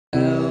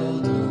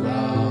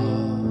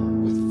Eldorado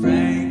with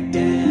Frank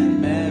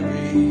and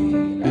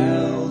Mary.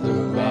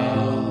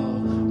 Eldorado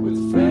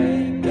with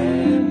Frank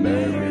and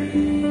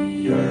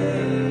Mary. Yeah.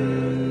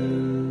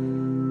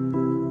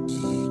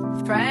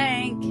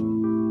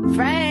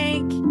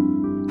 Frank,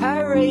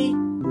 hurry.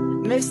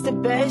 Mr.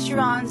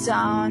 Bergeron's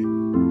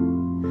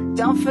on.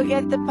 Don't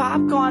forget the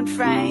popcorn,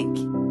 Frank.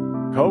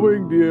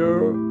 Coming,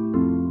 dear.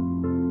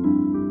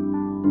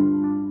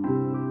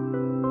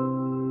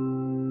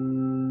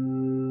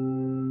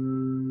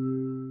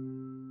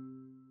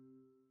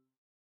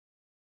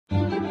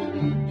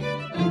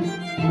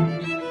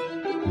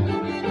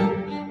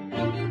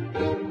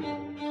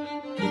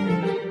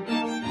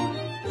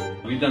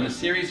 We've done a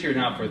series here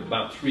now for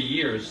about 3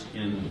 years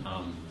in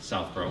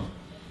Southboro,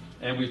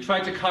 and we've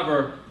tried to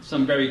cover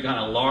some very kind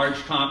of large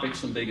topics,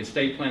 some big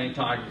estate planning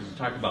topics. We've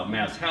talked about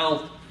mass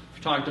health,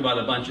 we've talked about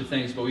a bunch of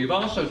things, but we've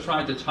also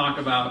tried to talk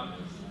about,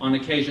 on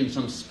occasion,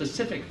 some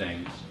specific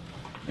things.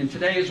 And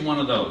today is one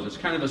of those. It's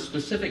kind of a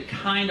specific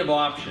kind of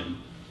option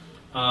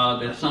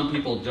that some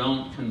people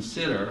don't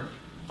consider,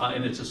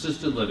 and it's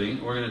assisted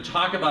living. We're going to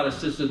talk about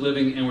assisted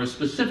living, and we're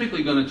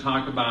specifically going to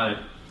talk about it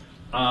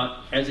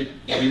as it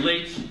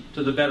relates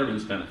to the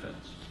veterans'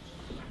 benefits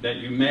that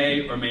you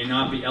may or may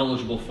not be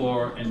eligible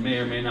for and may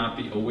or may not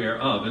be aware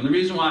of. And the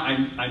reason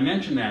why I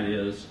mention that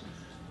is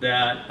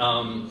that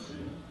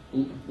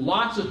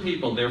lots of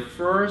people, their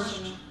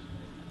first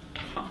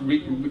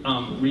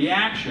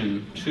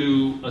reaction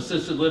to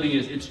assisted living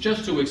is it's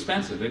just too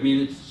expensive. I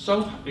mean, it's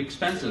so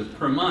expensive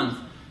per month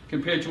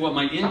compared to what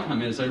my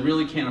income is, I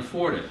really can't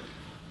afford it.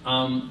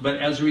 But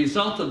as a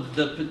result of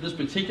this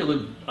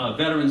particular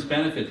veterans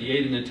benefit, the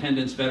aid and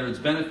attendance veterans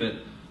benefit,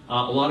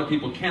 a lot of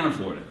people can't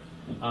afford it.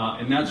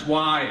 And that's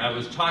why I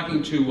was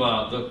talking to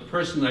the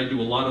person that I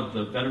do a lot of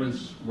the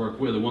veterans work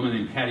with, a woman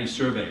named Patty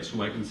Surveys,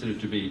 who I consider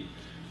to be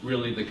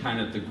really the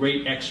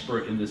great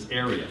expert in this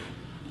area.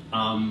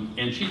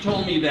 And she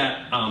told me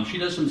that she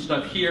does some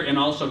stuff here and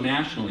also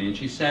nationally, and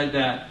she said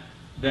that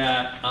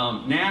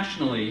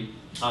nationally,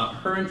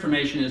 her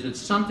information is that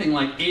something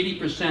like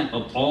 80%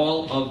 of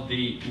all of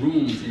the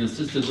rooms in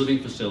assisted living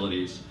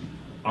facilities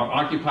are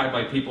occupied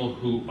by people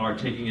who are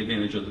taking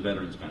advantage of the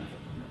veterans benefit.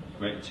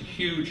 Right? It's a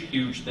huge,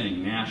 huge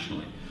thing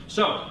nationally.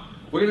 So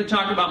we're going to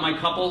talk about my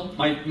couple,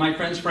 my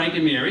friends Frank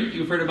and Mary.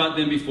 You've heard about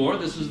them before.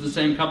 This is the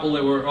same couple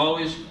that we're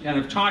always kind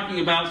of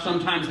talking about.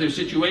 Sometimes their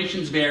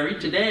situations vary.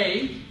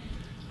 Today,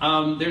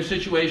 their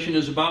situation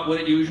is about what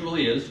it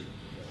usually is.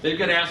 They've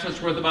got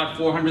assets worth about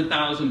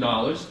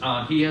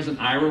 $400,000. He has an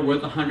IRA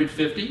worth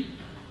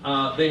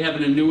 $150,000. They have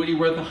an annuity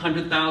worth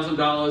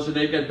 $100,000, and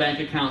they've got bank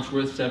accounts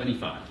worth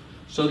 $75,000.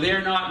 So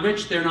they're not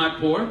rich, they're not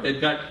poor.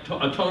 They've got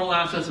a total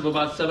assets of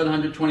about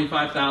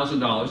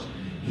 $725,000.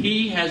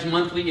 He has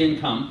monthly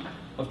income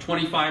of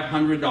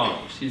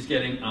 $2,500. He's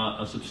getting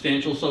a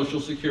substantial Social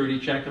Security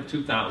check of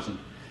 $2,000,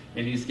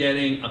 and he's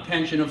getting a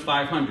pension of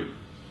 $500.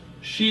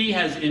 She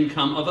has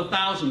income of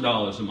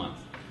 $1,000 a month.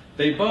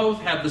 They both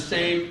have the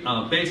same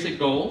basic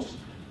goals.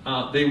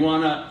 They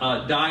want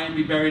to die and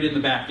be buried in the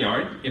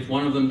backyard. If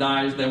one of them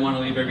dies, they want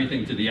to leave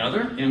everything to the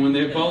other. And when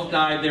they've both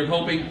died, they're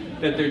hoping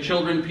that their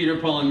children, Peter,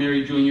 Paul, and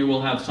Mary Jr.,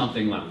 will have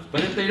something left.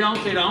 But if they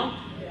don't, they don't.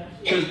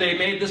 Because they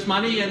made this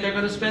money and they're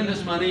going to spend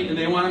this money, and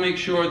they want to make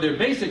sure their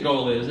basic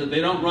goal is that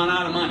they don't run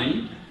out of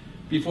money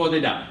before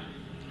they die.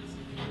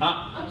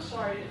 I'm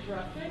sorry to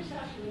interrupt. Can I just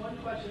ask you one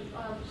question?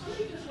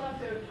 Somebody just left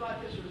there who thought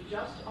this was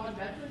just on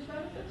veterans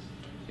benefits?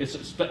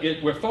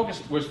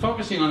 We're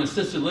focusing on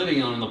assisted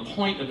living, on the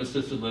point of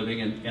assisted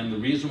living, and the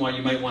reason why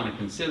you might want to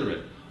consider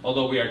it.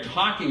 Although we are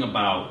talking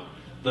about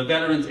the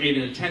veterans aid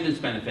and attendance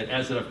benefit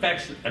as it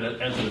affects. But you're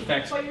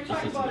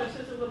talking about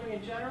assisted living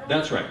in general.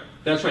 That's right.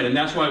 That's right, and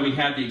that's why we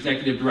have the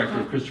executive director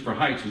of Christopher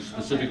Heights, who's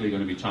specifically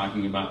going to be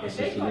talking about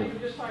assisted living. You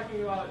were just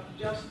talking about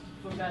just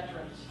for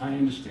veterans. I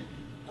understand.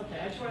 Okay,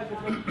 I just wanted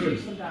to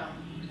chase them down.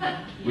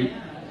 We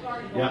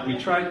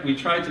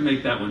tried to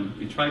make that one.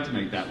 We tried to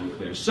make that one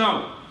clear.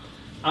 So.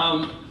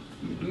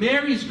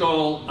 Mary's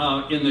goal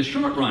in the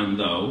short run,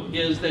 though,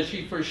 is that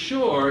she for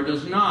sure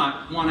does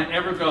not want to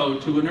ever go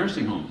to a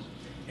nursing home.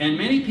 And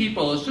many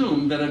people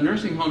assume that a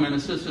nursing home and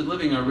assisted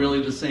living are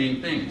really the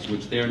same things,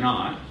 which they're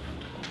not.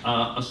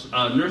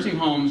 Nursing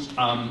homes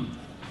are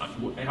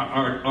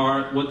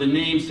what the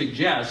name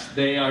suggests.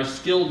 They are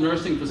skilled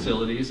nursing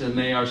facilities, and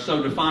they are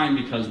so defined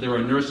because there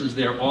are nurses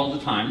there all the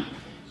time.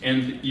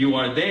 And you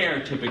are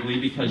there typically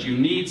because you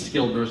need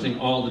skilled nursing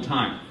all the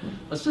time.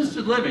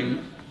 Assisted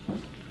living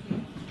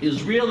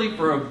is really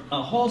for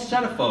a whole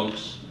set of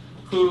folks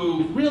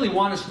who really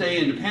want to stay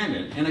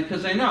independent. And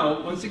because I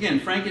know, once again,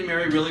 Frank and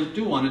Mary really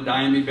do want to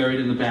die and be buried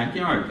in the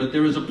backyard. But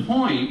there is a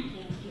point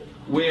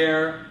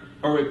where,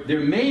 or there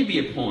may be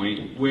a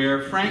point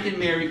where Frank and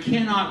Mary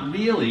cannot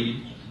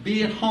really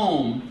be at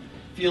home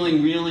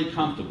feeling really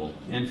comfortable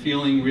and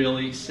feeling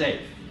really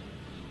safe.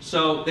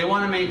 So they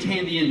want to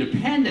maintain the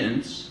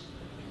independence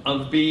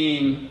of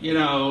being,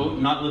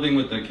 not living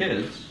with their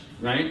kids,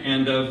 right?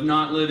 And of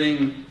not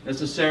living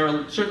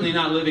necessarily, certainly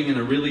not living in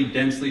a really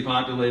densely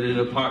populated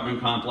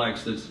apartment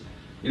complex that's,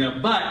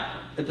 but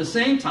At the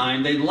same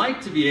time, they'd like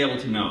to be able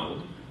to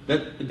know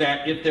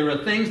that if there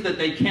are things that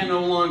they can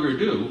no longer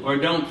do or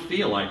don't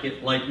feel like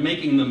it, like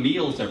making the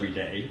meals every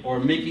day or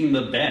making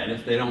the bed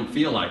if they don't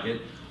feel like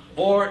it,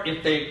 or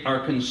if they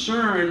are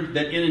concerned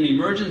that in an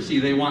emergency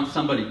they want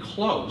somebody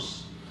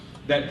close,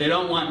 that they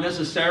don't want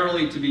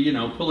necessarily to be,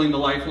 pulling the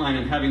lifeline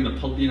and having the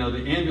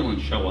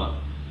ambulance show up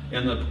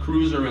and the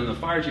cruiser and the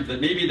fire chief, that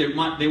maybe they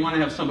want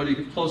to have somebody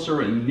closer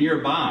and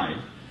nearby,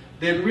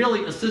 then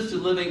really assisted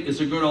living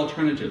is a good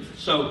alternative.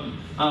 So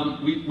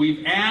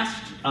we've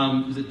asked,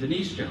 is it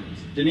Denise Jones?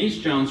 Denise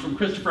Jones from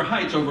Christopher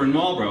Heights over in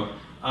Marlboro,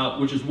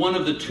 which is one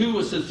of the 2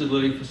 assisted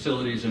living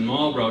facilities in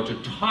Marlboro, to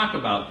talk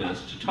about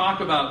this, to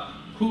talk about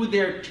who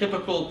their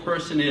typical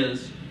person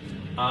is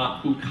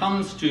who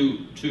comes to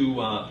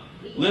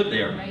live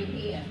there. Right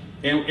here.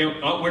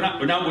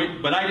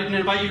 But I didn't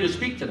invite you to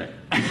speak today.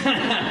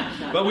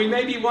 But we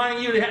may be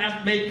wanting you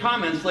to make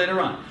comments later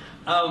on.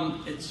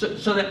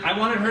 So that I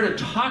wanted her to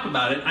talk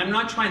about it. I'm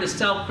not trying to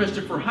sell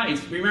Christopher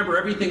Heights. Remember,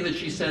 everything that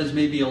she says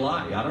may be a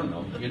lie. I don't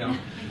know,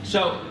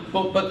 So,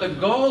 but the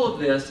goal of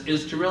this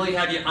is to really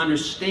have you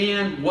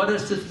understand what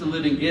assisted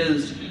living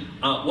is,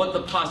 what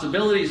the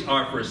possibilities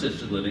are for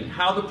assisted living,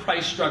 how the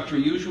price structure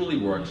usually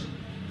works,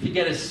 to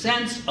get a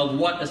sense of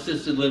what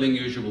assisted living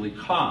usually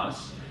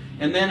costs.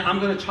 And then I'm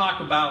going to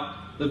talk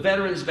about the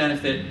veterans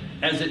benefit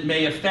as it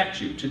may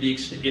affect you, to the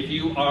extent if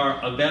you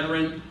are a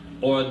veteran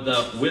or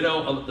the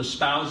widow of the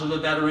spouse of a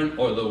veteran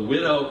or the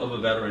widow of a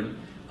veteran,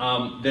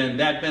 then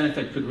that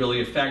benefit could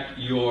really affect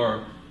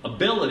your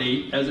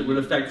ability, as it would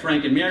affect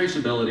Frank and Mary's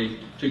ability,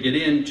 to get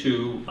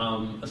into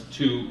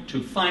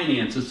to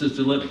finance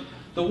assisted living.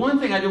 The one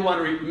thing I do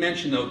want to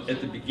mention, though,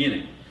 at the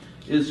beginning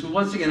is,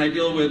 once again, I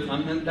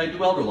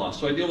do elder law,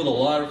 so I deal with a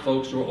lot of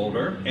folks who are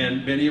older,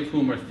 and many of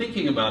whom are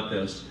thinking about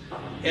this.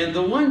 And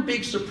the one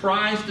big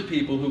surprise to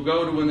people who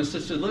go to an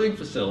assisted living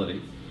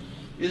facility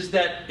is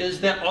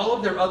that all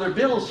of their other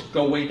bills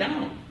go way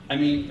down. I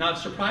mean, not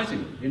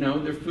surprisingly,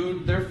 their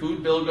food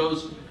bill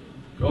goes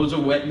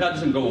away.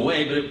 Doesn't go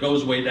away, but it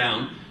goes way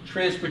down.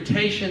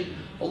 Transportation,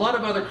 a lot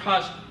of other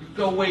costs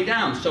go way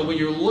down. So when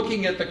you're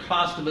looking at the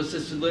cost of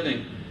assisted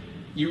living,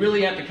 you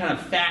really have to kind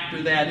of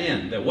factor that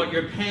in, that what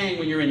you're paying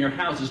when you're in your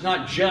house is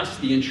not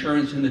just the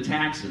insurance and the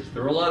taxes.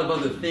 There are a lot of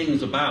other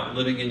things about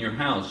living in your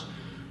house,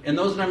 and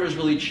those numbers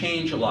really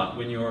change a lot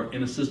when you're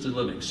in assisted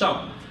living.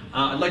 So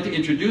I'd like to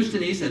introduce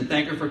Denise and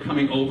thank her for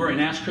coming over and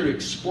ask her to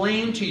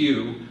explain to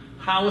you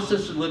how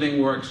assisted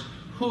living works,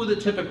 who the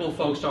typical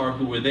folks are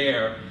who are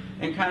there,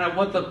 and kind of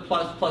what the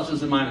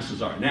pluses and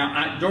minuses are.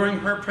 Now, during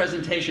her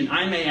presentation,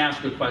 I may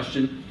ask a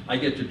question. I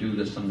get to do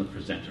this. I'm the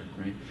presenter,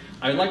 right?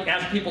 I'd like to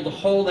ask people to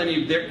hold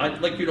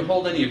I'd like you to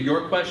hold any of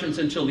your questions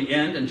until the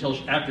end,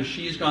 after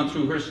she's gone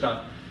through her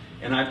stuff,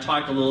 and I've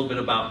talked a little bit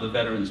about the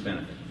veterans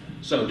benefit.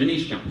 So,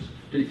 Denise Jones.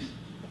 Denise.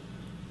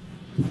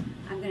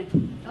 I'm going to,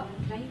 can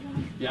I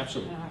go? Yeah,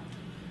 absolutely.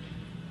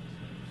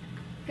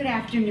 Good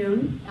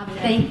afternoon.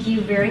 Thank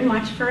you very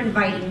much for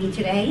inviting me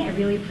today. I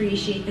really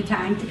appreciate the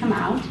time to come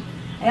out.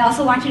 I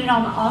also want you to know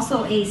I'm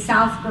also a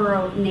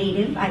Southboro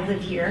native. I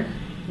live here.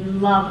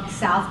 Love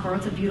Southboro.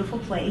 It's a beautiful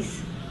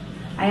place.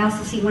 I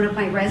also see one of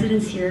my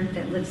residents here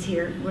that lives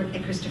here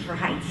at Christopher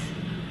Heights.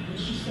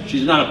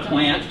 She's not a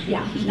plant.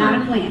 Yeah,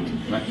 not a plant.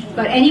 Right.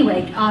 But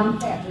anyway, I've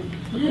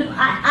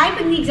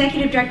been the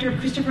executive director of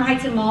Christopher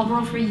Heights in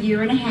Marlboro for 1.5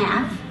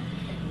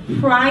 years.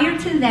 Prior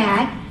to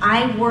that,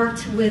 I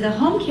worked with a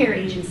home care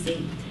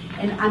agency.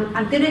 And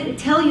I'm going to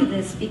tell you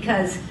this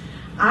because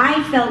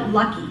I felt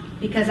lucky,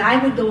 because I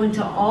would go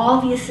into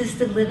all the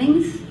assisted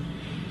livings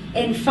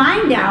and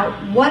find out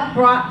what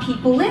brought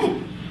people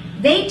in.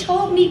 They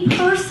told me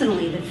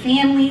personally, the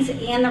families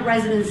and the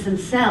residents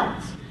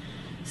themselves.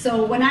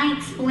 So when I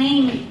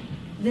explain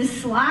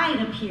this slide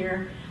up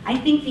here, I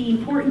think the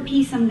important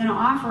piece I'm going to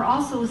offer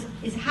also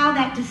is how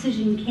that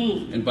decision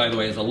came. And by the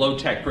way, as a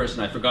low-tech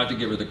person, I forgot to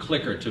give her the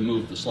clicker to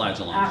move the slides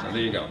along. So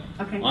there you go.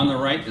 Okay. On the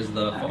right is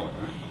the forward.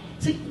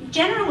 So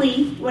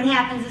generally, what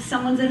happens is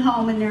someone's at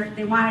home and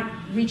they want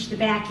to reach the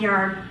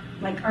backyard,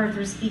 like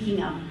Arthur's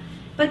speaking of.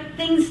 But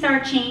things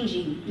start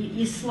changing.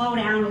 You slow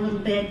down a little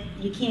bit.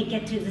 You can't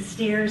get to the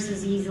stairs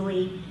as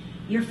easily.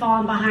 You're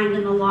falling behind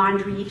in the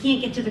laundry. You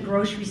can't get to the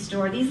grocery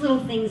store. These little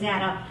things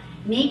add up.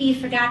 Maybe you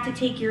forgot to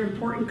take your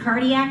important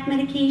cardiac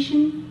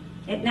medication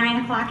at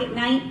 9 o'clock at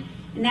night,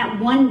 and that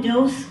one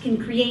dose can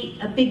create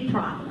a big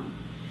problem.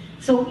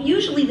 So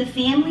usually the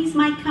families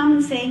might come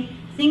and say,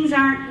 things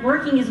aren't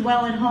working as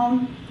well at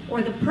home,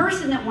 or the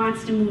person that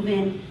wants to move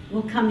in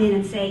will come in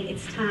and say,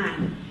 it's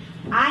time.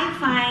 I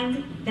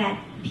find that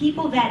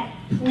people that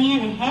plan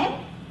ahead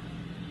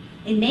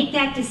and make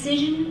that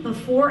decision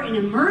before an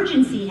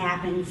emergency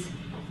happens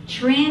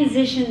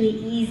transition the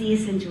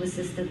easiest into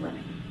assisted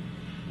living.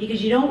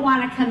 Because you don't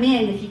want to come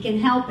in, if you can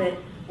help it,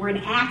 or an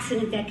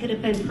accident that could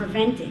have been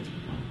prevented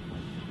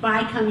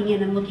by coming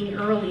in and looking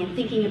early and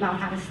thinking about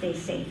how to stay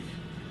safe.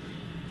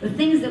 The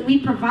things that we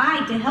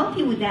provide to help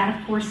you with that,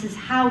 of course, is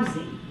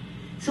housing.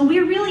 So we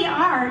really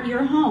are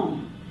your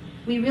home.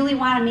 We really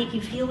want to make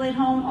you feel at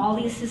home. All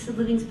the assisted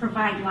livings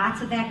provide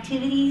lots of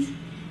activities.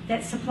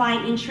 that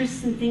supply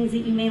interests and things that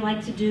you may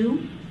like to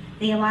do.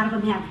 A lot of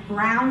them have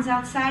grounds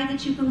outside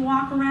that you can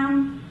walk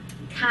around,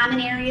 common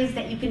areas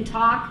that you can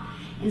talk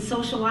and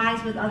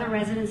socialize with other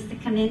residents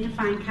that come in to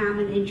find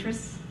common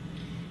interests.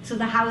 So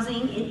the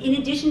housing, in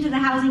addition to the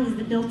housing, is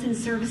the built-in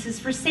services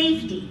for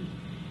safety,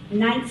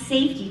 night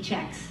safety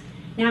checks.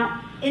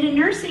 Now, in a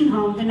nursing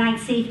home, the night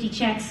safety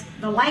checks,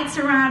 the lights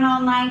are on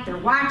all night, they're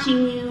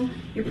watching you,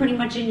 you're pretty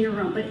much in your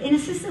room. But in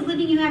assisted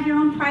living, you have your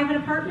own private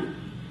apartment.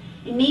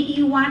 And maybe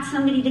you want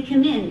somebody to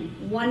come in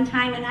 1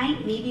 time a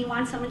night, maybe you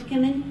want someone to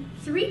come in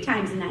 3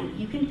 times a night.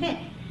 You can pick.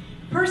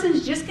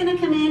 Person's just gonna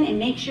come in and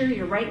make sure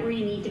you're right where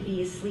you need to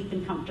be, asleep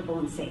and comfortable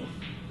and safe.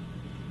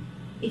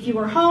 If you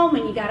were home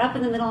and you got up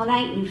in the middle of the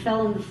night and you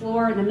fell on the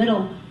floor in the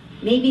middle,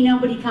 maybe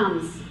nobody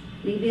comes.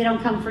 Maybe they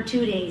don't come for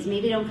 2 days,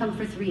 maybe they don't come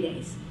for 3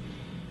 days.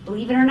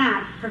 Believe it or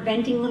not,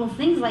 preventing little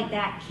things like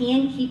that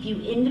can keep you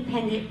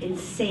independent and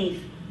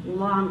safe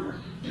longer.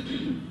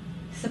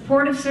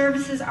 Supportive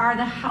services are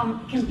the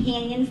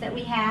companions that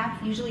we have.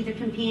 Usually they're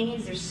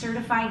companions, they're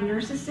certified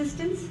nurse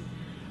assistants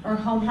or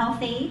home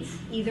health aides,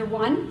 either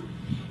one.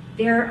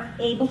 They're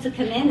able to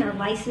come in, they're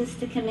licensed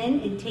to come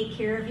in and take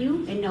care of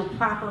you and know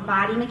proper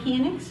body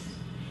mechanics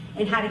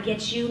and how to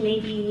get you,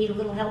 maybe you need a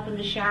little help in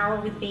the shower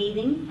with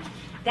bathing.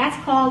 That's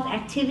called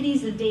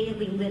activities of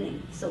daily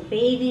living. So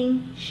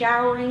bathing,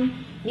 showering,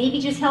 maybe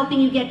just helping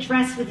you get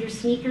dressed with your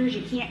sneakers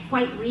you can't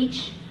quite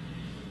reach.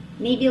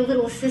 Maybe a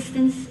little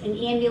assistance in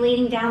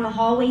ambulating down the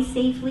hallway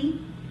safely.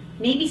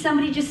 Maybe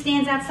somebody just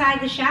stands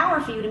outside the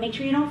shower for you to make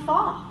sure you don't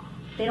fall.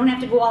 They don't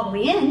have to go all the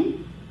way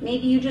in.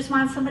 Maybe you just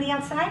want somebody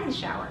outside the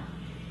shower.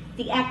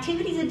 The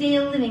activities of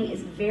daily living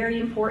is very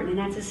important, and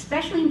that's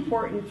especially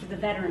important for the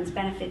veterans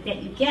benefit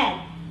that you get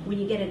when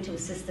you get into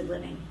assisted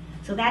living.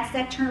 So that's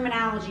that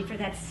terminology for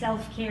that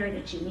self-care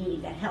that you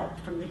need, that help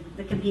from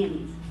the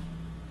companions.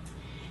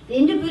 The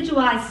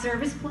individualized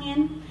service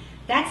plan,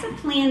 that's a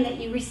plan that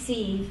you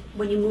receive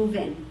when you move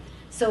in.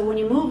 So when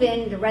you move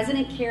in, the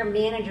resident care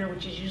manager,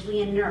 which is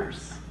usually a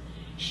nurse,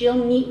 she'll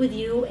meet with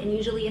you and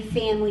usually a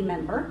family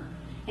member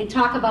and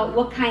talk about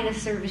what kind of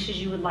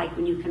services you would like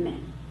when you come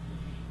in.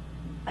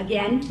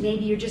 Again,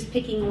 maybe you're just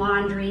picking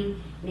laundry,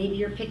 maybe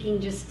you're picking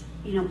just,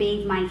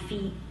 bathe my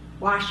feet,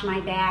 wash my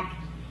back,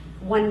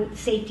 1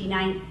 safety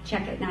night,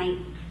 check at night,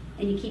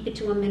 and you keep it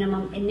to a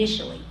minimum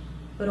initially.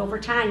 But over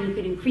time, you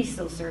could increase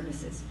those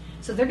services.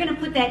 So they're going to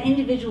put that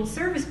individual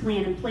service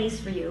plan in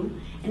place for you,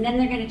 and then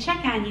they're going to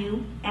check on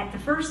you at the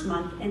first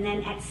month, and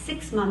then at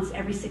 6 months,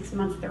 every 6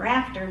 months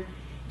thereafter,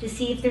 to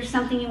see if there's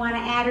something you want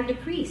to add or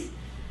decrease.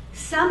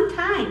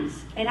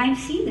 Sometimes, and I've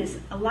seen this,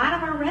 a lot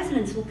of our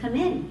residents will come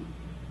in,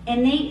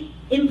 and they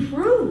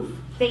improve.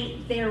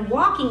 They're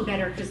walking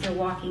better because they're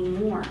walking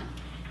more.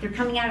 They're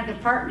coming out of the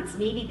apartments.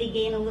 Maybe they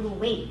gain a little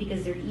weight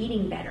because they're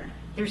eating better.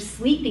 They're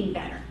sleeping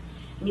better.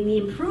 I mean, the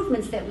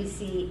improvements that we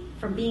see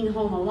from being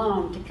home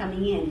alone to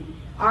coming in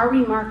are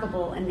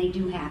remarkable, and they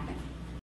do happen.